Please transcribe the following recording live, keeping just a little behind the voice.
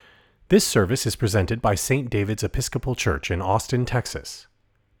This service is presented by St. David's Episcopal Church in Austin, Texas.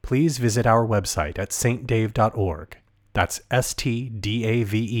 Please visit our website at stdave.org. That's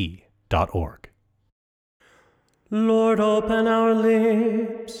stdave.org. Lord, open our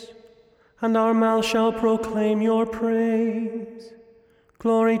lips, and our mouth shall proclaim your praise.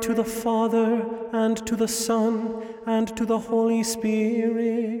 Glory to the Father, and to the Son, and to the Holy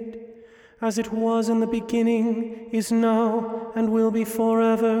Spirit, as it was in the beginning, is now, and will be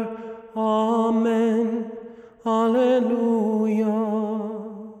forever. Amen. Alleluia.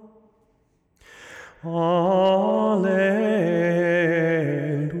 Alleluia.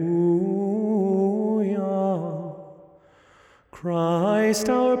 Christ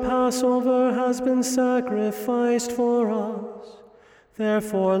our Passover has been sacrificed for us.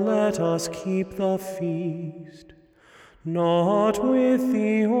 Therefore let us keep the feast, not with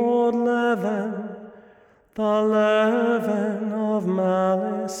the old leaven, the leaven of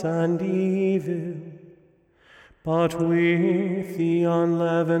malice and evil, but with the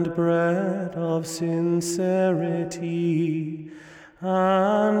unleavened bread of sincerity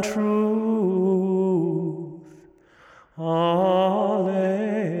and truth. Alleluia.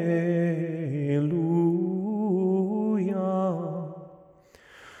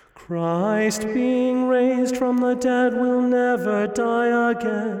 Christ, being raised from the dead, will never die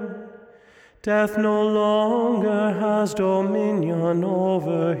again. Death no longer has dominion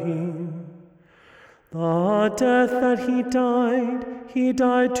over him. The death that he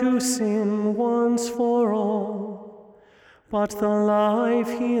died to sin once for all. But the life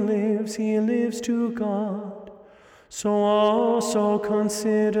he lives to God. So also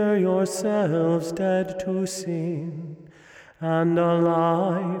consider yourselves dead to sin, and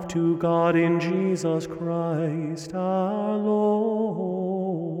alive to God in Jesus Christ our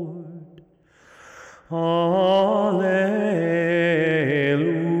Lord. Alleluia.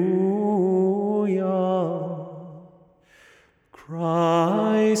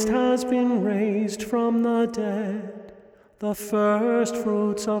 Christ has been raised from the dead, the first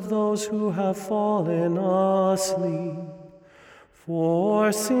fruits of those who have fallen asleep.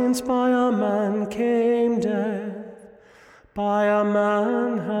 For since by a man came death, by a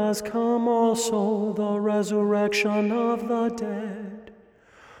man has come also the resurrection of the dead.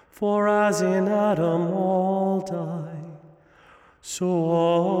 For as in Adam all die, so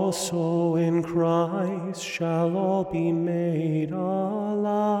also in Christ shall all be made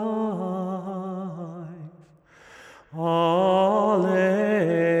alive. Alleluia.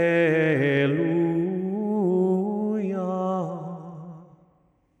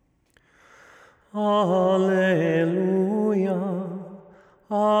 Alleluia.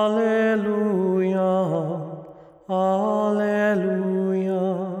 Alleluia. Alleluia.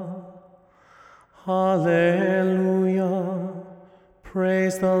 Alleluia.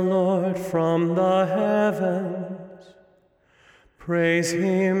 Praise the Lord from the heavens. Praise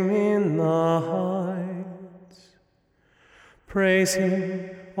him in the heights. Praise him,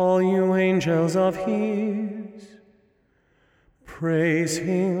 all you angels of his. Praise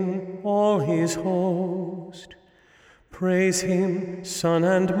him, all his host. Praise him, sun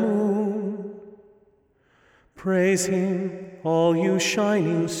and moon. Praise him, all you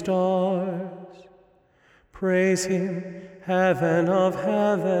shining stars. Praise him, heaven of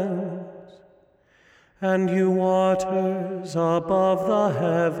heavens, and you waters above the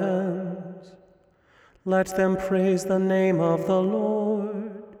heavens. Let them praise the name of the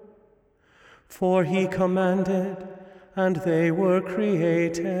Lord. For he commanded, and they were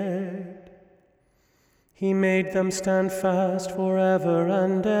created. He made them stand fast forever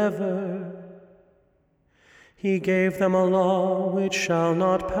and ever. He gave them a law which shall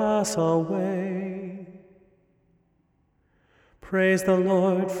not pass away. Praise the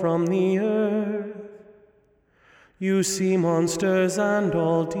Lord from the earth, you sea monsters and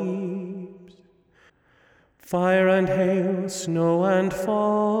all deeps, fire and hail, snow and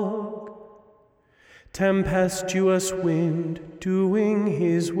fog, tempestuous wind doing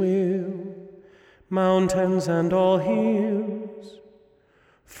his will, mountains and all hills,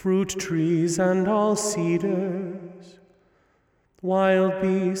 fruit trees and all cedars, wild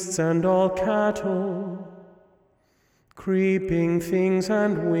beasts and all cattle, creeping things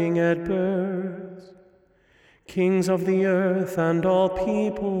and winged birds, kings of the earth and all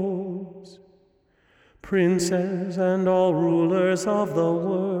peoples, princes and all rulers of the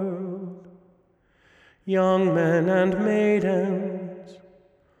world, young men and maidens,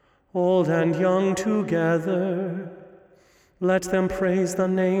 old and young together, let them praise the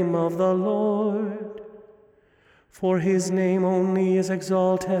name of the Lord. For his name only is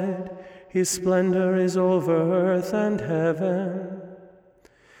exalted, his splendor is over earth and heaven.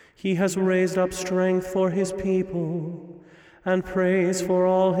 He has raised up strength for his people and praise for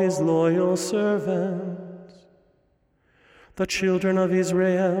all his loyal servants. The children of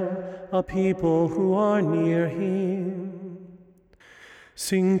Israel, a people who are near him.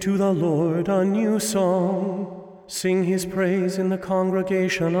 Sing to the Lord a new song. Sing his praise in the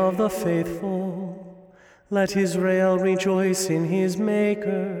congregation of the faithful. Let Israel rejoice in his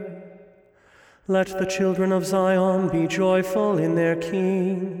Maker. Let the children of Zion be joyful in their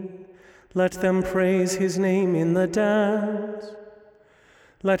King. Let them praise his name in the dance.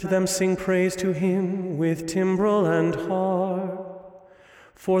 Let them sing praise to him with timbrel and harp.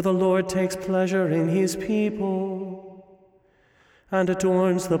 For the Lord takes pleasure in his people and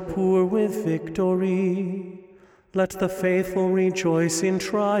adorns the poor with victory. Let the faithful rejoice in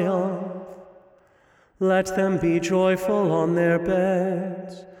triumph. Let them be joyful on their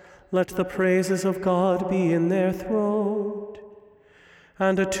beds. Let the praises of God be in their throat,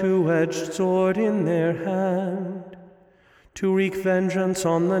 and a two-edged sword in their hand, to wreak vengeance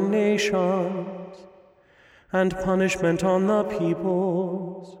on the nations, and punishment on the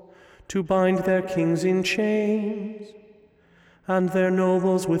peoples, to bind their kings in chains, and their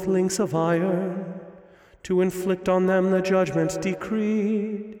nobles with links of iron, to inflict on them the judgment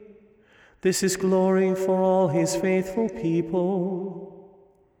decreed. This is glory for all his faithful people.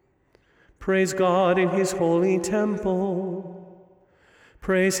 Praise God in his holy temple.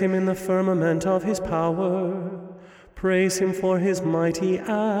 Praise him in the firmament of his power. Praise him for his mighty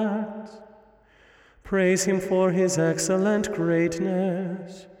acts. Praise him for his excellent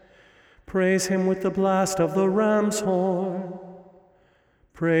greatness. Praise him with the blast of the ram's horn.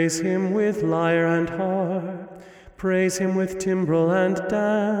 Praise him with lyre and harp. Praise him with timbrel and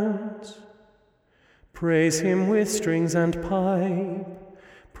dance. Praise him with strings and pipe.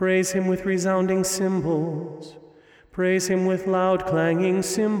 Praise him with resounding cymbals. Praise him with loud clanging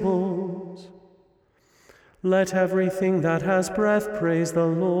cymbals. Let everything that has breath praise the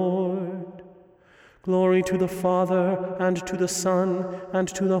Lord. Glory to the Father, and to the Son, and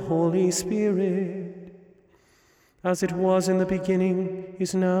to the Holy Spirit, as it was in the beginning,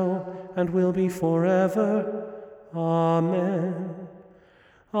 is now, and will be forever. Amen.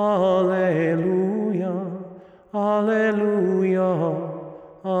 Alleluia. Alleluia.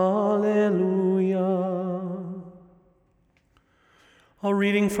 Alleluia. A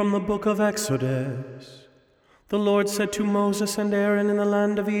reading from the book of Exodus. The Lord said to Moses and Aaron in the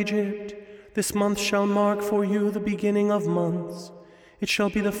land of Egypt, "This month shall mark for you the beginning of months. It shall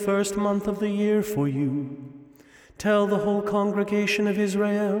be the first month of the year for you. Tell the whole congregation of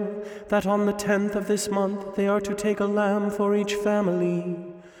Israel that on the 10th of this month they are to take a lamb for each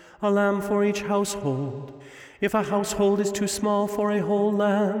family, a lamb for each household. If a household is too small for a whole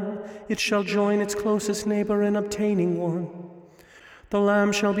lamb, it shall join its closest neighbor in obtaining one. The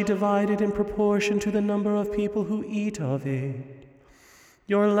lamb shall be divided in proportion to the number of people who eat of it.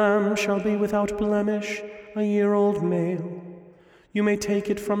 Your lamb shall be without blemish, a year-old male. You may take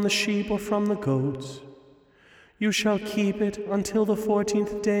it from the sheep or from the goats. You shall keep it until the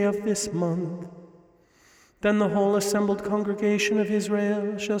 14th day of this month. Then the whole assembled congregation of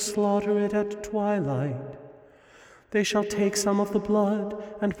Israel shall slaughter it at twilight. They shall take some of the blood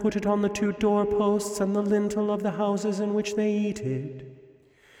and put it on the 2 doorposts and the lintel of the houses in which they eat it.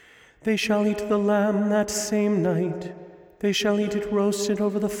 They shall eat the lamb that same night. They shall eat it roasted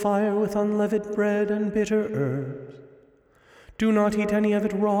over the fire with unleavened bread and bitter herbs. Do not eat any of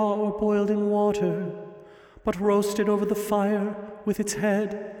it raw or boiled in water, but roast it over the fire with its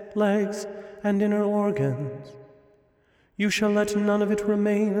head, legs, and inner organs. You shall let none of it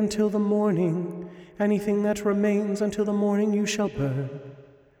remain until the morning. Anything that remains until the morning you shall burn.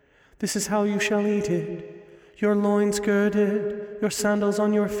 This is how you shall eat it: your loins girded, your sandals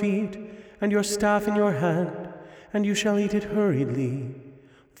on your feet, and your staff in your hand, and you shall eat it hurriedly,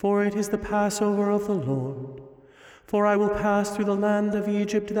 for it is the Passover of the Lord. For I will pass through the land of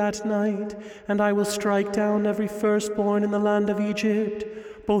Egypt that night, and I will strike down every firstborn in the land of Egypt,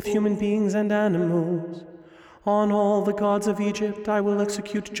 both human beings and animals. On all the gods of Egypt I will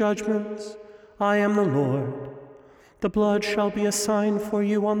execute judgments. I am the Lord. The blood shall be a sign for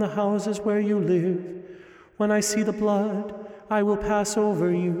you on the houses where you live. When I see the blood, I will pass over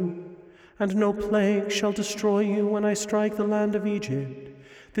you, and no plague shall destroy you when I strike the land of Egypt.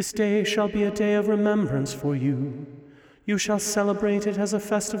 This day shall be a day of remembrance for you. You shall celebrate it as a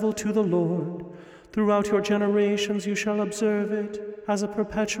festival to the Lord. Throughout your generations you shall observe it as a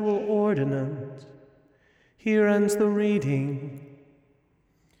perpetual ordinance." Here ends the reading.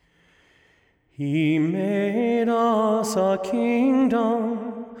 He made us a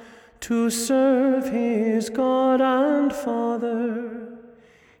kingdom to serve his God and Father.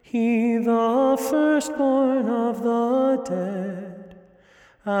 He the firstborn of the dead,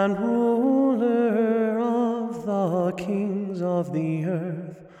 and ruler of the kings of the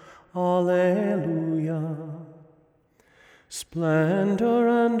earth. Alleluia. Splendor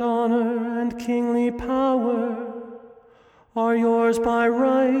and honor and kingly power are yours by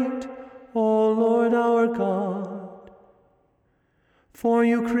right, O Lord our God. For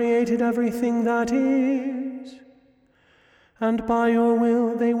you created everything that is, and by your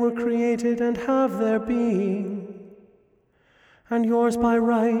will they were created and have their being. And yours by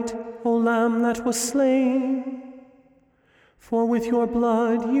right, O Lamb that was slain, for with your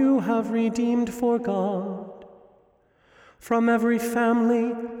blood you have redeemed for God from every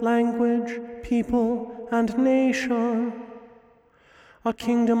family, language, people, and nation, a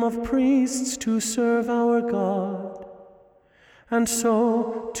kingdom of priests to serve our God. And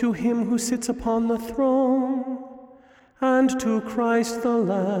so, to him who sits upon the throne, and to Christ the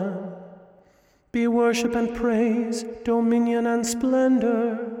Lamb, be worship and praise, dominion and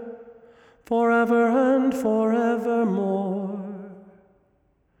splendor, forever and forevermore.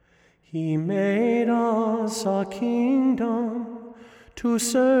 He made us a kingdom to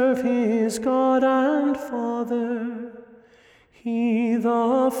serve his God and Father. He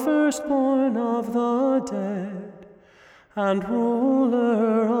the firstborn of the dead, and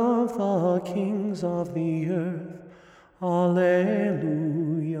ruler of the kings of the earth.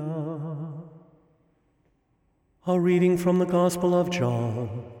 Alleluia. A reading from the Gospel of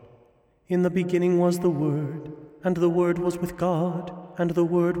John. In the beginning was the Word, and the Word was with God, and the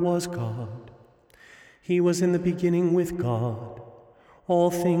Word was God. He was in the beginning with God. All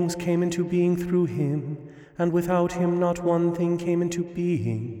things came into being through him, and without him not one thing came into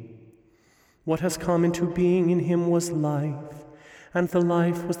being. What has come into being in him was life, and the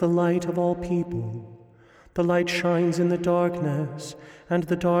life was the light of all people. The light shines in the darkness, and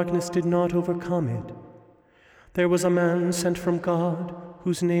the darkness did not overcome it. There was a man sent from God,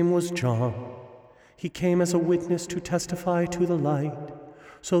 whose name was John. He came as a witness to testify to the light,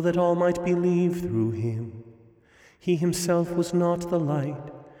 so that all might believe through him. He himself was not the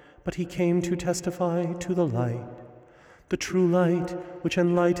light, but he came to testify to the light. The true light, which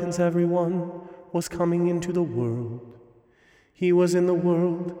enlightens everyone, was coming into the world. He was in the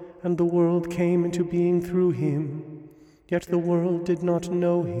world, and the world came into being through him, yet the world did not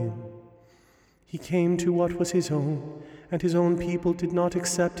know him. He came to what was his own, and his own people did not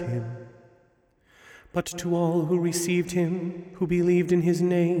accept him. But to all who received him, who believed in his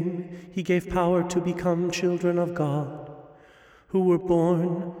name, he gave power to become children of God, who were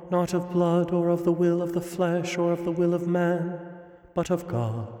born not of blood or of the will of the flesh or of the will of man, but of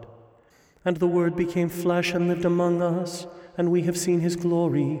God. And the Word became flesh and lived among us, and we have seen his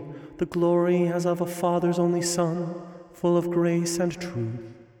glory, the glory as of a Father's only Son, full of grace and truth.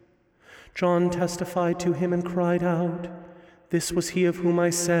 John testified to him and cried out, "This was he of whom I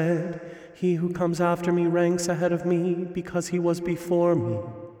said, 'He who comes after me ranks ahead of me, because he was before me.'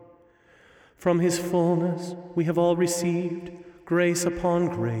 From his fullness we have all received grace upon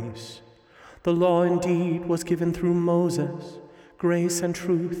grace. The law indeed was given through Moses. Grace and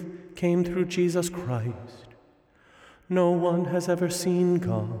truth came through Jesus Christ. No one has ever seen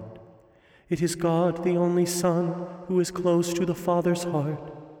God. It is God, the only Son, who is close to the Father's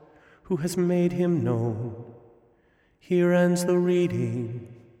heart, who has made him known." Here ends the reading.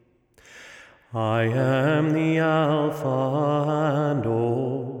 I am the Alpha and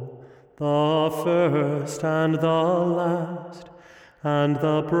O, the first and the last, and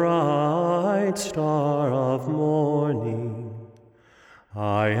the bright star of morning.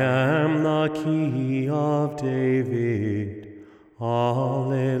 I am the key of David.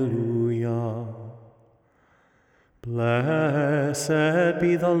 Alleluia. Blessed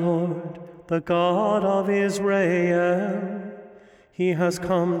be the Lord, the God of Israel. He has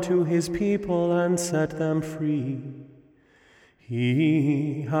come to his people and set them free.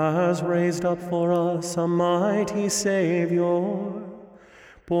 He has raised up for us a mighty Savior,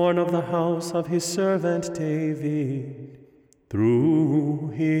 born of the house of his servant David.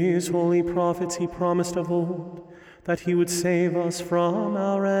 Through his holy prophets he promised of old that he would save us from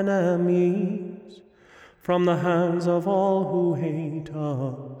our enemies, from the hands of all who hate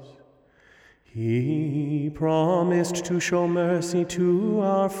us. He promised to show mercy to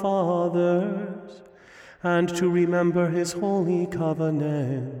our fathers and to remember his holy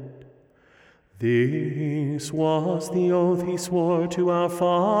covenant. This was the oath he swore to our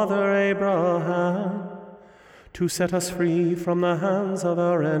father Abraham, to set us free from the hands of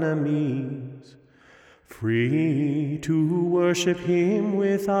our enemies, free to worship him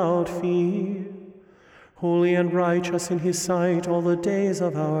without fear, holy and righteous in his sight all the days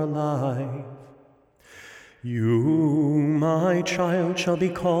of our life. You, my child, shall be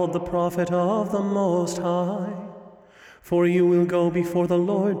called the prophet of the Most High, for you will go before the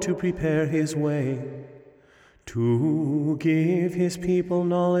Lord to prepare his way, to give his people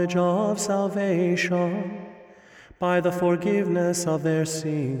knowledge of salvation by the forgiveness of their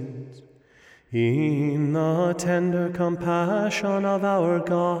sins, in the tender compassion of our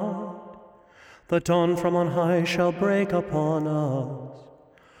God. The dawn from on high shall break upon us,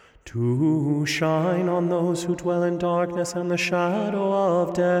 to shine on those who dwell in darkness and the shadow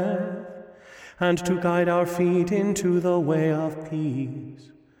of death, and to guide our feet into the way of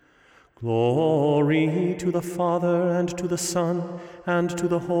peace. Glory to the Father, and to the Son, and to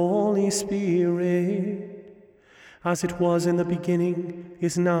the Holy Spirit, as it was in the beginning,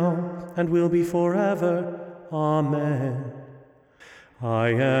 is now, and will be forever. Amen. I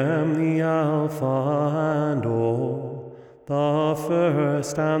am the Alpha and O, the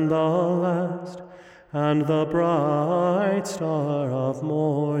first and the last, and the bright star of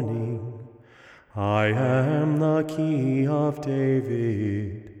morning. I am the key of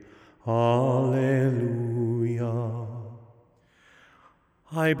David. Alleluia.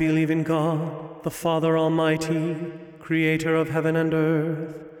 I believe in God, the Father Almighty, creator of heaven and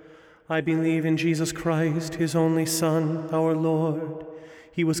earth. I believe in Jesus Christ, his only Son, our Lord.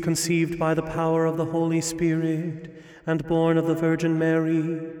 He was conceived by the power of the Holy Spirit and born of the Virgin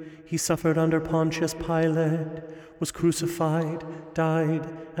Mary. He suffered under Pontius Pilate, was crucified, died,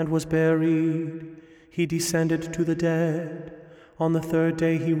 and was buried. He descended to the dead. On the third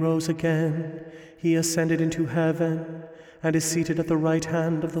day he rose again. He ascended into heaven and is seated at the right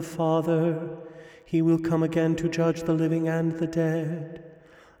hand of the Father. He will come again to judge the living and the dead.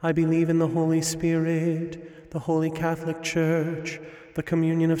 I believe in the Holy Spirit, the Holy Catholic Church, the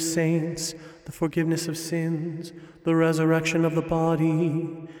communion of saints, the forgiveness of sins, the resurrection of the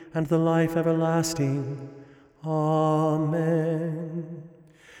body, and the life everlasting. Amen.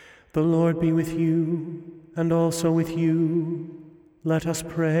 The Lord be with you, and also with you. Let us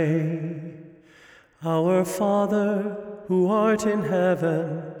pray. Our Father, who art in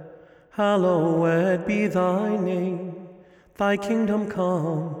heaven, hallowed be thy name. Thy kingdom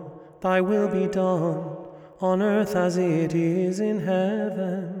come, thy will be done, on earth as it is in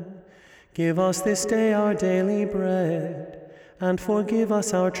heaven. Give us this day our daily bread, and forgive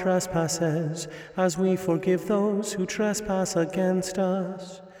us our trespasses, as we forgive those who trespass against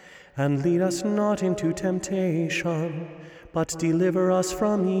us. And lead us not into temptation, but deliver us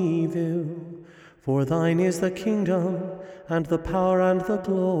from evil. For thine is the kingdom, and the power, and the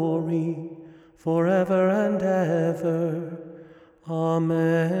glory, forever and ever.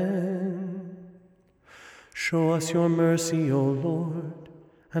 Amen. Show us your mercy, O Lord,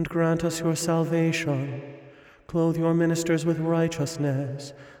 and grant us your salvation. Clothe your ministers with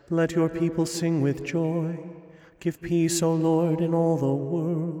righteousness. Let your people sing with joy. Give peace, O Lord, in all the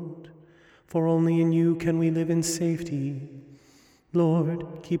world. For only in you can we live in safety. Lord,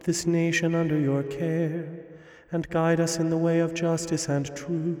 keep this nation under your care, and guide us in the way of justice and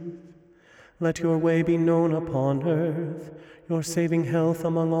truth. Let your way be known upon earth, your saving health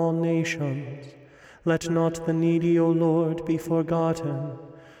among all nations. Let not the needy, O Lord, be forgotten,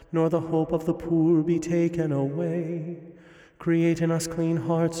 nor the hope of the poor be taken away. Create in us clean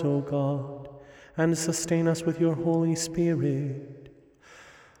hearts, O God, and sustain us with your Holy Spirit.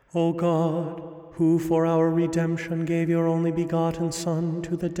 O God, who for our redemption gave your only begotten Son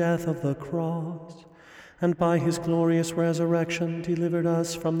to the death of the cross, and by his glorious resurrection delivered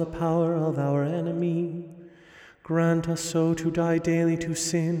us from the power of our enemy, grant us so to die daily to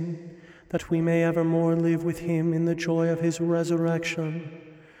sin, that we may evermore live with him in the joy of his resurrection,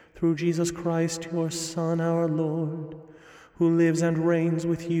 through Jesus Christ, your Son, our Lord, who lives and reigns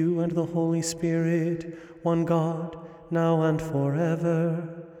with you and the Holy Spirit, one God, now and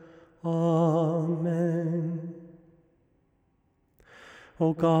forever. Amen.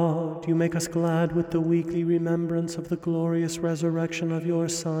 O God, you make us glad with the weekly remembrance of the glorious resurrection of your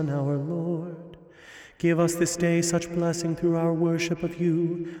Son, our Lord. Give us this day such blessing through our worship of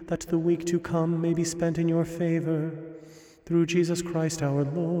you, that the week to come may be spent in your favor. Through Jesus Christ our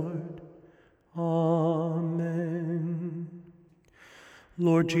Lord. Amen.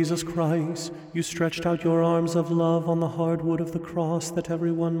 Lord Jesus Christ, you stretched out your arms of love on the hard wood of the cross, that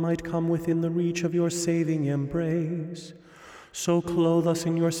everyone might come within the reach of your saving embrace. So clothe us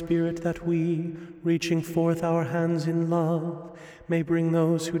in your Spirit, that we, reaching forth our hands in love, may bring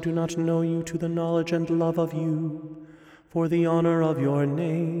those who do not know you to the knowledge and love of you, for the honor of your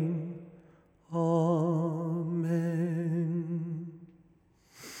name. Amen.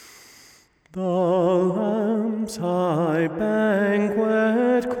 The Lamb's high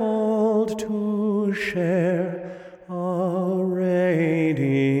banquet called to share, arrayed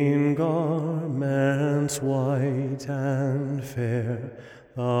in garments white and fair.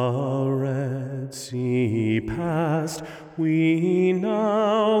 The Red Sea past, we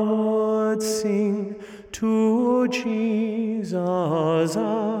now would sing to Jesus,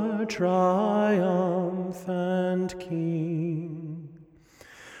 our triumphant King.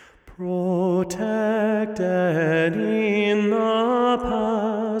 Protected in the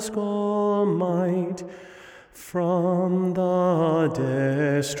paschal might from the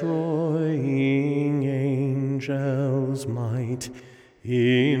destroying angels' might,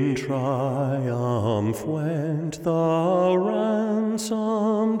 in triumph went the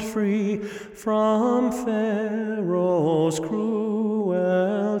ransomed free from Pharaoh's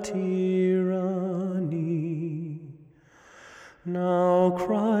cruel tyranny. Now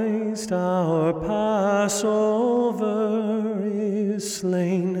Christ our Passover is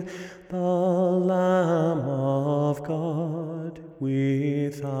slain, the Lamb of God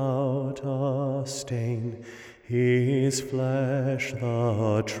without a stain. His flesh,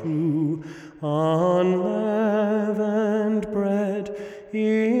 the true, unleavened bread,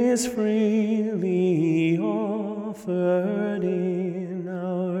 is freely offered in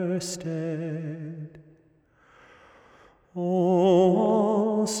our stead. O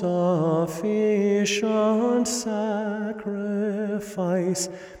all-sufficient sacrifice,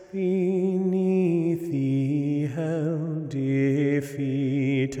 beneath the hell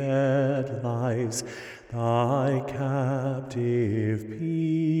defeated lies, thy captive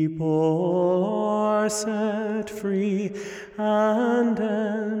people are set free, and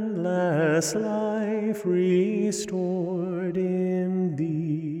endless life restored in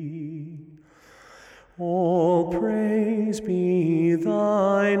thee. All praise be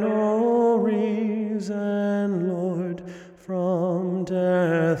thine, O risen Lord, from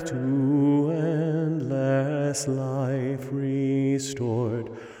death to endless life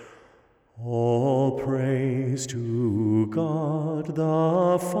restored. All praise to God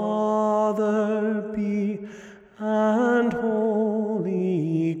the Father be, and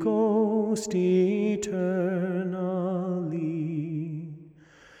Holy Ghost eternally.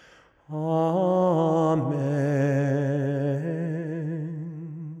 Amen.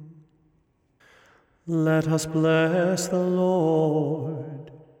 Let us bless the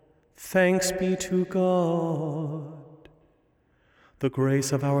Lord. Thanks be to God. The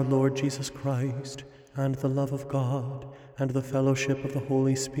grace of our Lord Jesus Christ, and the love of God, and the fellowship of the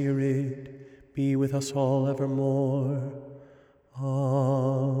Holy Spirit be with us all evermore.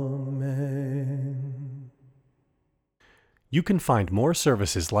 Amen. You can find more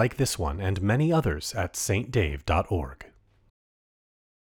services like this one and many others at stdave.org.